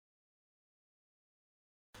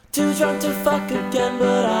Too drunk to fuck again,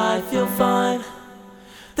 but I feel fine.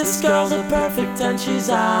 This girl's a perfect 10, she's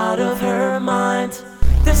out of her mind.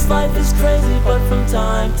 This life is crazy, but from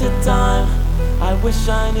time to time I wish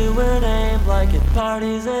I knew her name like at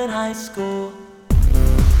parties in high school.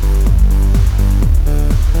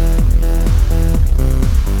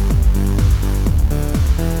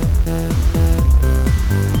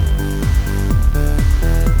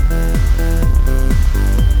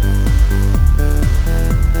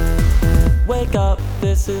 Wake up,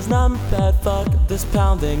 this is not my bed. Fuck this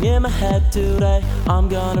pounding in my head today. I'm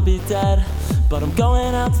gonna be dead, but I'm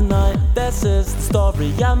going out tonight. This is the story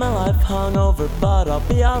of my life. Hungover, but I'll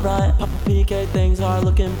be alright. Papa PK, things are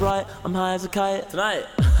looking bright. I'm high as a kite tonight.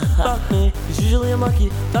 Fuck me, cause usually I'm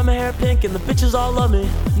lucky. Dye my hair pink and the bitches all love me.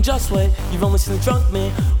 And just wait, you've only seen the drunk me.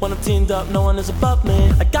 When I'm teamed up, no one is above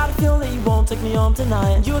me. I got a feeling that you won't take me home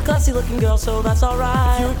tonight. And you a classy looking girl, so that's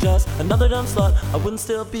alright. If you were just another dumb slut, I wouldn't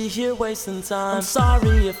still be here wasting time. I'm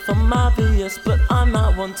sorry if I'm obvious, but I'm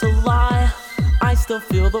not one to lie. I still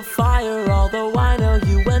feel the fire, although I know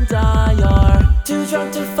you and I are too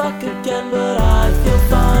drunk to fuck again, but I feel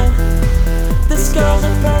fine. This girl's a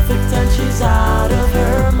perfect 10, she's out of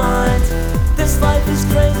her mind. This life is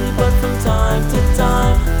crazy, but from time to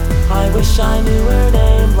time I wish I knew her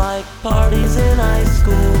name like parties in high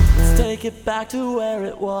school. Let's take it back to where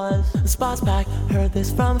it was. The spot's packed, heard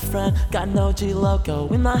this from a friend. Got an OG Loco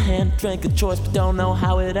in my hand. Drink a choice, but don't know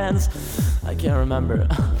how it ends. I can't remember.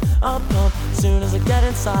 I'm pumped soon as I get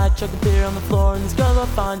inside. Chug a beer on the floor and these girls are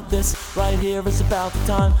fine. This right here is about the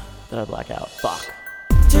time that I black out. Fuck.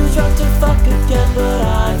 Too drunk to fuck again, but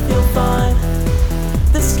I feel fine.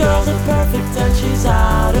 This girl's a perfect 10, she's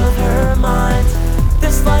out of her mind.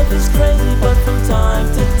 This life is crazy, but from time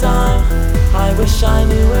to time I wish I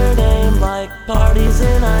knew her name like parties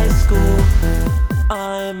in high school.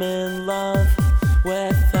 I'm in love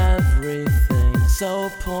with everything, so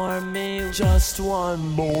pour me just one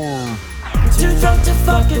more. Too drunk to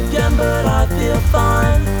fuck again, but I feel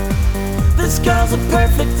fine. This girl's a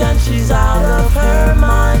perfect 10, she's out of her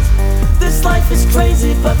mind. This life is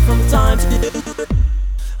crazy, but from time to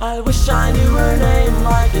I wish I knew her name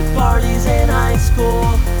like at parties in high school.